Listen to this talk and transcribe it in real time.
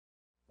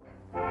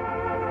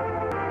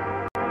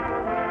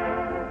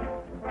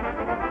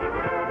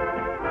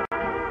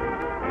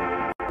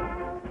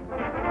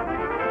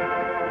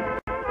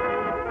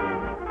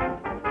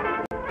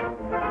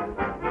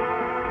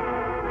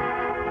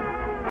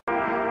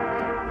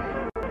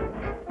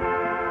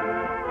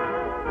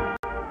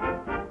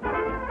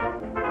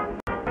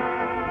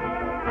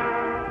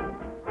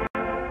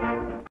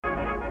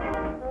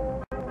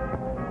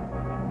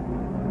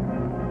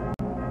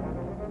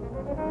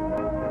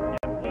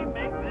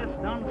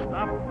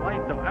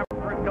stoplights of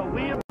Africa,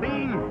 we have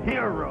been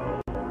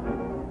heroes.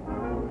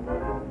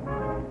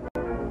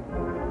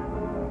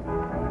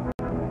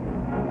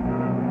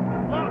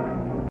 Look,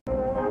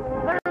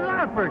 there's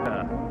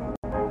Africa.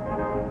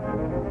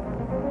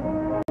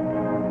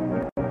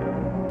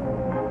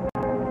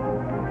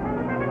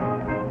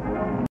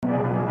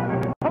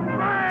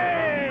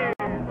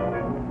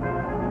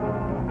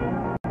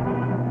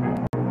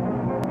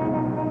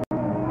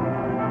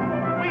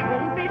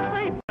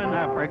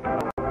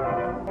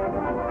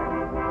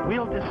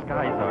 We'll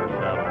disguise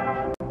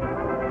ourselves.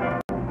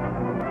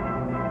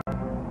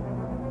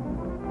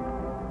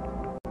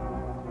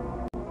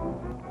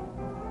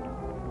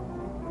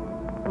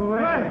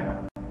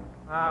 Well,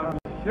 I'm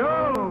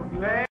so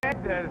glad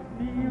to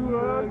see you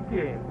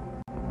again.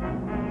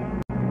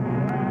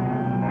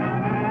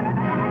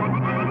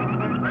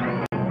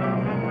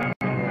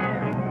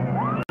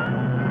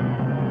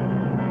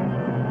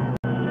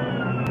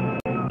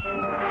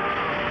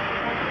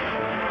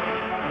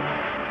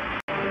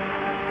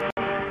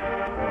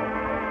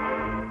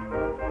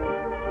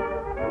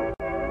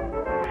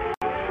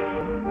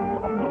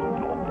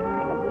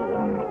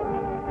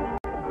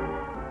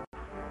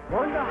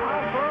 Wonder how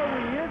far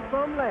we is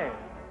from land.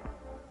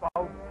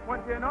 About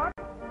 20 knots.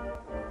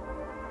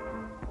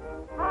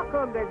 How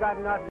come they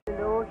got knots in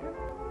the ocean?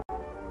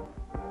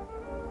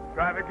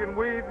 Traffic and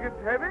waves gets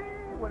heavy.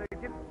 When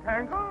it gets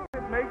tangled,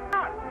 it makes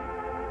knots.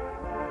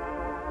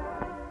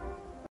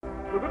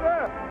 Look at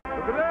that.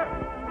 Look at that.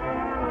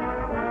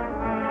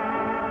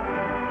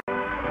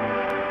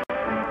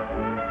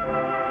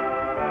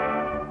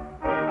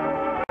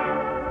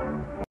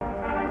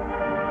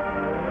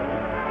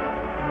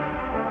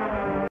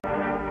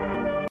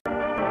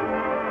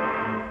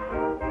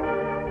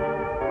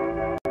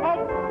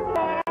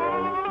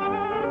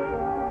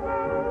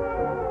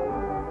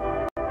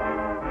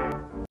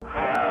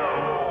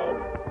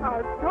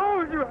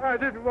 I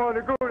didn't want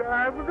to go to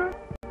Africa.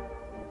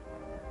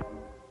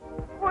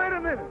 Wait a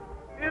minute.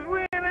 Is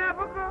we in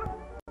Africa?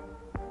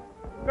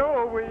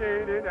 No, we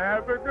ain't in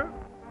Africa.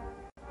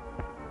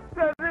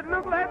 Does it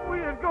look like we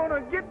is going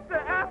to get to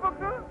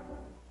Africa?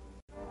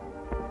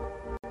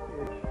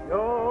 It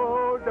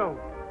sure don't.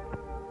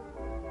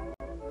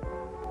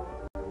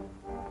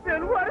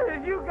 Then what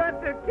have you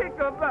got to kick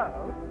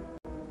about?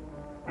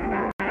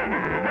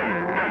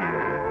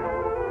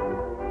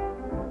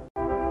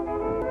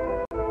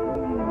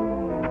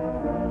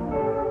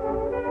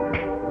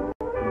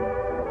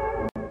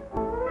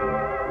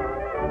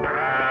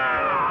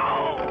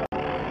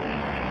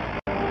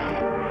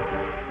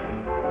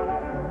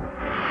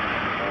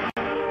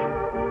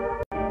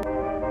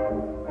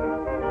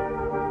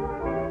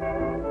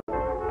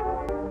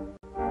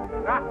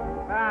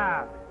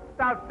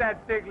 Stop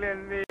that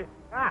tickling me.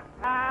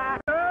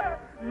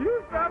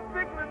 You stop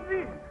tickling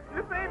me.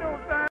 This ain't no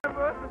time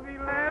for us to be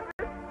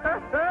laughing.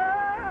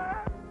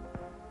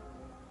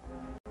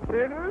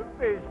 Little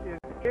fishes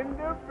in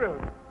the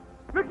brook.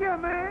 Look here,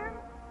 man.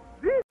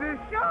 These are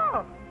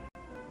sharks.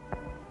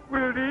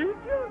 Will they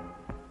eat you?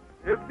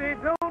 If they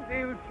don't,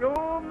 they'll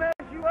sure mess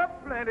you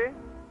up plenty.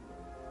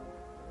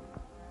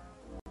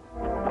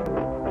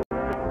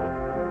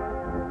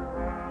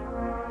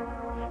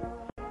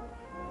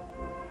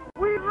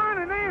 We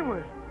running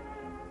aimless,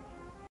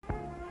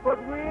 but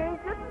we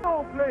ain't getting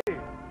no place.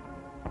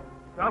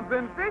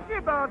 Something fishy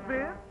about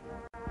this.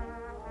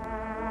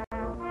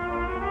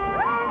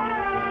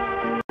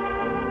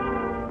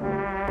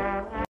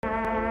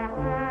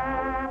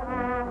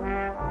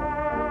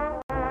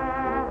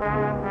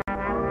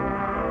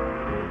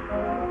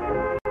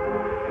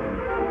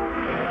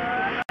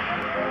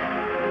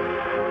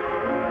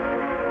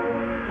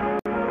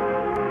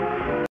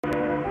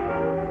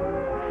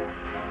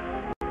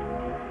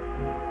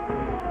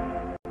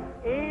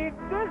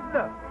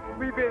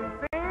 We've been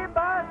saved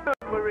by a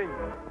submarine.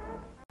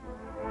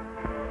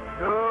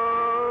 So,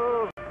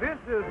 this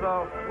is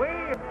a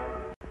way.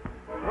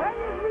 Where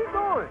is he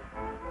going?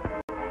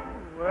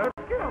 Well,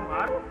 get him.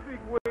 I don't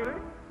speak Whaley.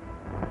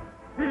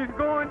 He's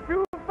going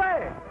too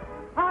fast.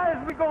 How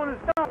is we going to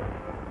stop him?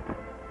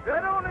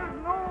 Get on his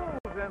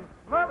nose and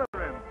smother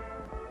him.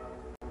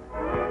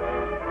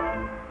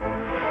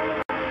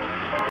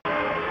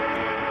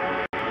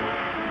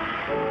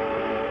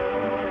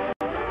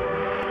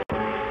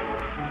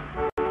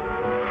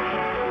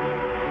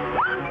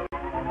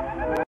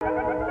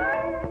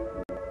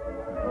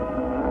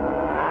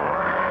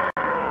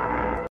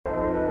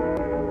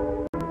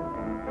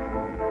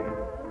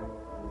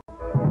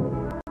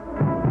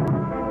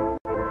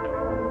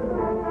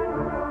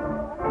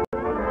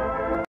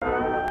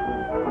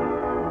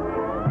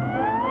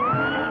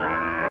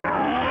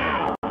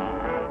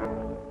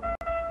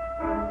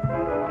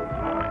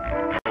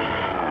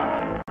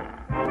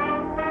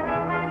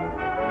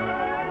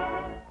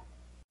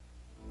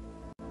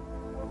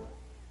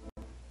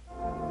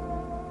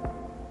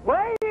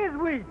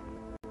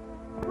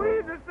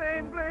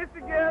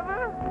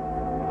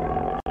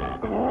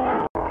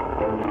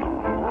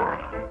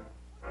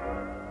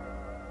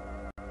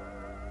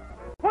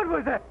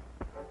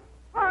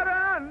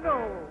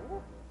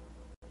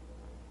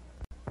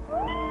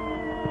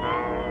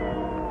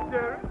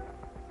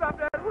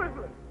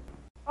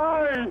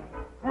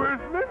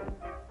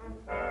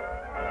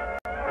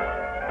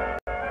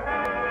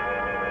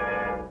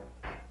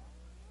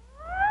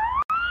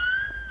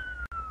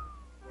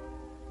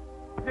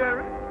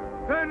 Jerry,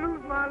 turn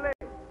loose my leg.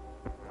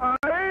 I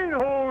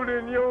ain't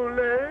holding your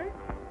leg.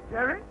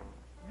 Jerry,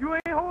 you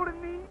ain't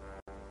holding me?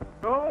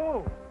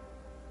 No.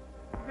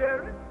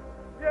 Jerry,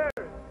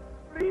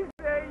 please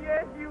say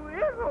yes, you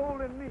is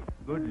holding me.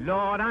 Good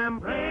Lord, I'm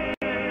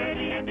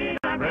ready, indeed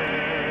I'm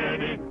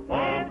ready.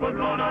 Oh, good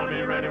Lord, I'll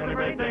be ready when the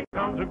great day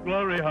comes of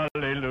glory.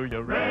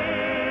 Hallelujah.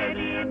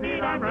 Ready,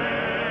 indeed I'm ready.